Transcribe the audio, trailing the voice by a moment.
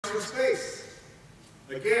from space.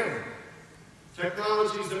 Again,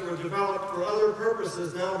 technologies that were developed for other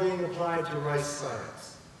purposes now being applied to rice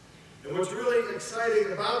science. And what's really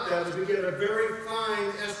exciting about that is we get a very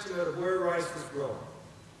fine estimate of where rice was grown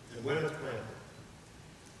and when it's planted.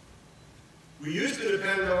 We used to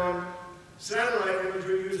depend on satellite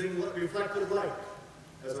imagery using reflected light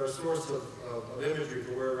as our source of imagery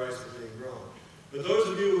for where rice was being grown. But those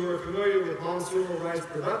of you who are familiar with monsoonal rice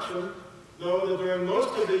production know that during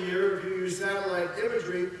most of the year, if you use satellite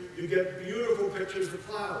imagery, you get beautiful pictures of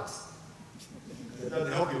clouds. It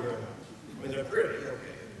doesn't help you very much. I mean, they're pretty, okay.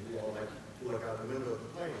 We all like to look out the window of the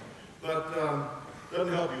plane. But it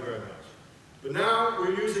doesn't help you very much. But now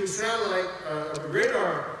we're using satellite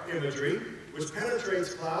radar imagery, which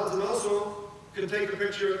penetrates clouds and also can take a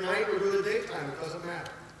picture at night or during the daytime. It doesn't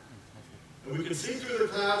matter. And we can see through the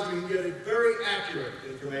clouds, we can get a very accurate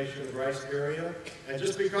information of rice area. And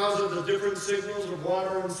just because of the different signals of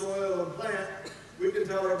water and soil and plant, we can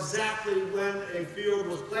tell exactly when a field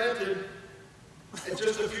was planted at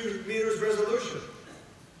just a few meters resolution.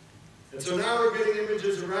 And so now we're getting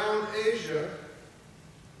images around Asia,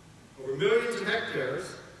 over millions of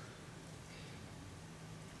hectares,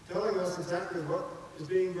 telling us exactly what is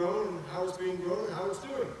being grown and how it's being grown and how it's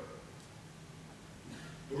doing.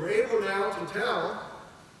 And we're able now to tell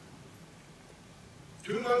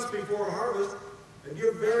 2 months before harvest and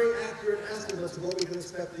give very accurate estimates of what we can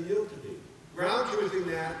expect the yield to be. Ground truthing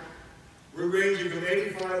that, we're ranging from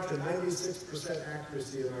 85 to 96%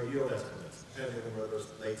 accuracy in our yield estimates, depending on whether it's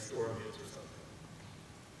late storm hits or something.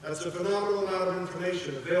 That's a phenomenal amount of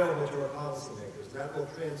information available to our policymakers. That will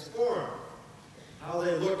transform how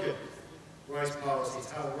they look at rice policies,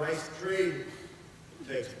 how rice trade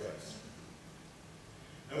takes place.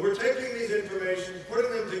 And we're taking these information,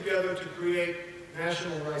 putting them together to create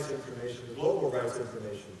national rice information, global rice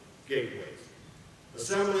information gateways,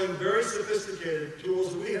 assembling very sophisticated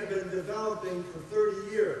tools that we have been developing for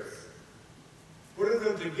 30 years, putting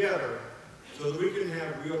them together so that we can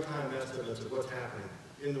have real-time estimates of what's happening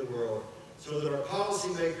in the world, so that our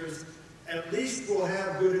policymakers at least will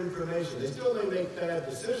have good information. They still may make bad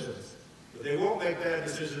decisions, but they won't make bad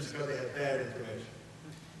decisions because they have bad information.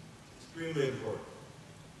 Extremely important.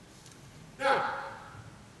 Now,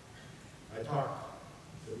 I talked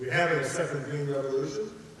that we're having a second green revolution.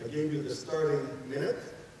 I gave you the starting minute.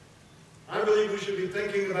 I believe we should be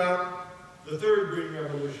thinking about the third green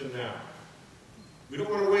revolution now. We don't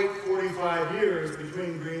want to wait 45 years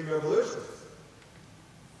between green revolutions.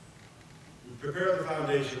 We prepare the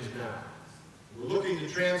foundations now. We're looking to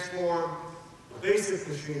transform the basic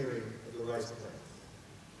machinery of the rice plant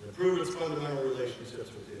and improve its fundamental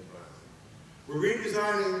relationships with the environment. We're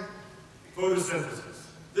redesigning photosynthesis.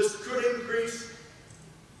 This could increase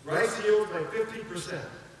rice yield by 50%,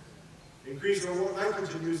 increase our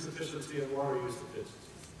nitrogen use efficiency and water use efficiency.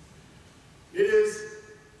 It is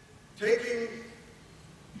taking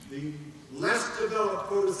the less developed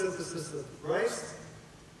photosynthesis of rice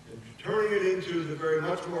and turning it into the very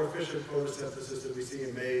much more efficient photosynthesis that we see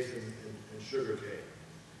in maize and sugar cane.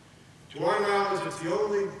 To our knowledge, it's the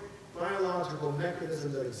only biological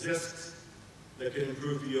mechanism that exists that can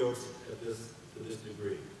improve yields to this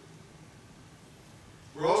degree.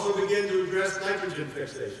 We're also beginning to address nitrogen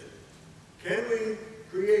fixation. Can we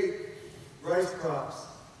create rice crops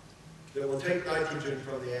that will take nitrogen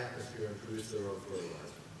from the atmosphere and produce their own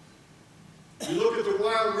fertilizer? We look at the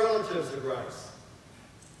wild relatives of rice.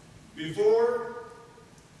 Before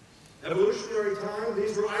evolutionary time,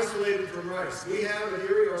 these were isolated from rice. We have at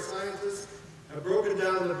Erie, our scientists have broken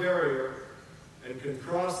down the barrier and can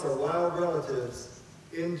cross our wild relatives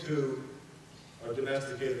into our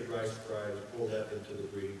domesticated rice varieties, pull that into the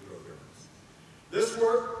breeding programs. This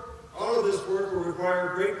work, all of this work will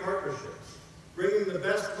require great partnerships, bringing the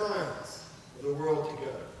best minds of the world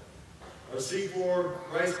together. Our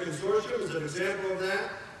C4 Rice Consortium is an example of that,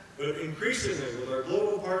 but increasingly with our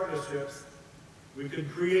global partnerships, we can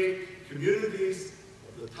create communities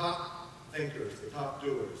of the top thinkers, the top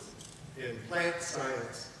doers in plant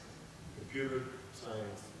science, computer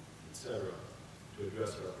science, etc., to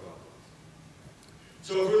address our problems.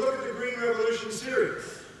 So if we look at the Green Revolution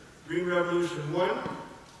series, Green Revolution 1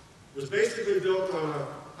 was basically built on a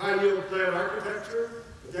high-yield plant architecture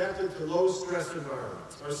adapted to low-stress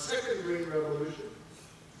environments. Our second Green Revolution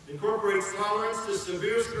incorporates tolerance to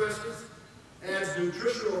severe stresses, adds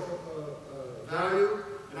nutritional value,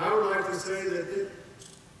 and I would like to say that it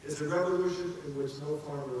is a revolution in which no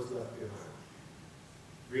farmer is left behind.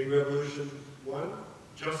 Green Revolution 1,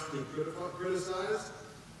 justly criticized,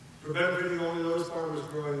 for benefiting only those farmers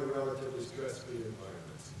growing in relatively stress-free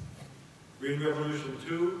environments. Green Revolution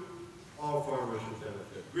 2, all farmers should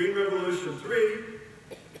benefit. Green Revolution 3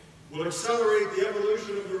 will accelerate the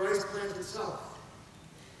evolution of the rice plant itself.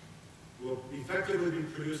 We'll effectively be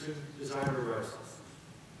producing designer rices,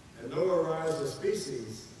 and no arising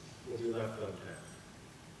species will be left untapped.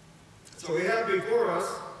 So we have before us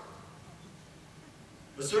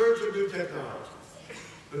a surge of new technologies,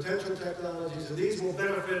 potential technologies, and these will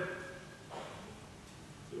benefit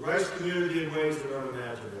the rice community in ways that aren't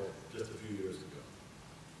imaginable just a few years ago.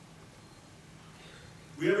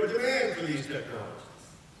 We have a demand for these technologies,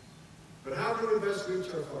 but how can we best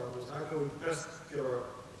reach our farmers? How can we best get our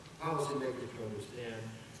policymakers to understand?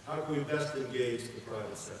 How can we best engage the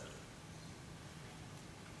private sector?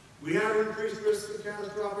 We have increased risk of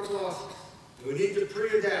catastrophic losses, and we need to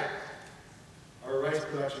pre-adapt our rice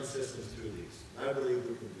production systems to these. I believe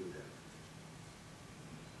we can do that.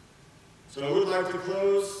 So I would like to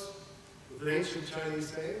close with an ancient Chinese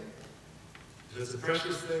saying, that the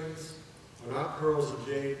precious things are not pearls of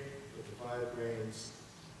jade, but the 5 grains,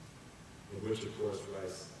 of which, of course,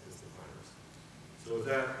 rice is the finest. So with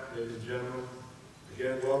that, ladies and gentlemen,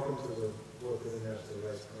 again, welcome to the 4th International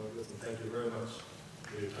Rice Congress, and thank you very much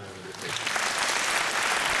for your time and your attention.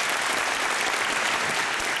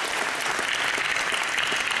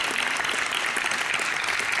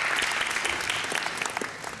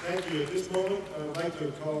 Thank you. At this moment, I would like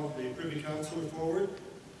to call the Privy Councillor forward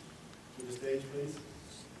to the stage, please.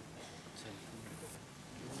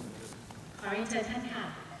 ขอเรียนเชิญท่านค่ะ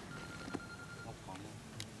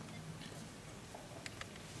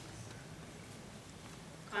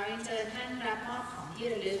ขอเรียนเชิญท่านรับมอบของที่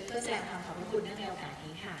ระลึกเพื่อแสดงความขอบพระคุณในโอกาส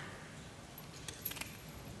นี้ค่ะ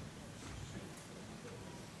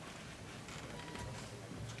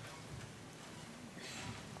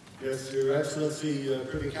Yes, Your Excellency,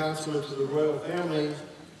 Privy Councillor to the Royal Family,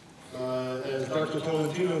 as Dr.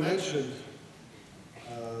 Tolentino mentioned,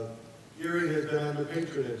 Erie has been under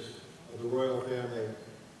patronage of the Royal Family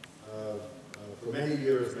for many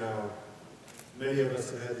years now. Many of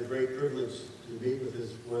us have had the great privilege to meet with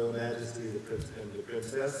His Royal Majesty the Prince and the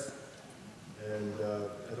Princess. And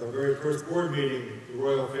at our very first board meeting, the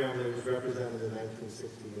Royal Family was represented in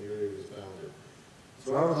 1960 when Erie was founded.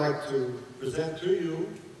 So I would like to present to you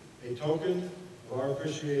a token of our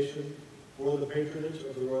appreciation for the patronage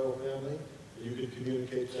of the Royal Family, and you can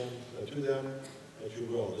communicate to them as you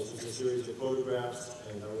will. This is a series of photographs,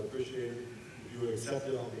 and I would appreciate it if you would accept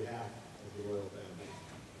it on behalf of the Royal Family.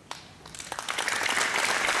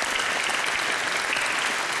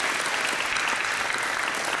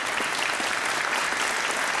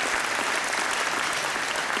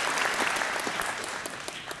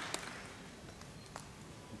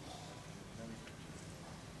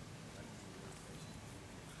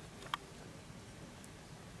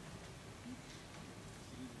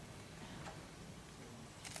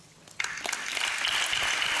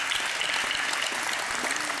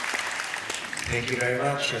 Thank you very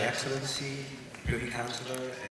much, Your Excellency, Privy Councillor.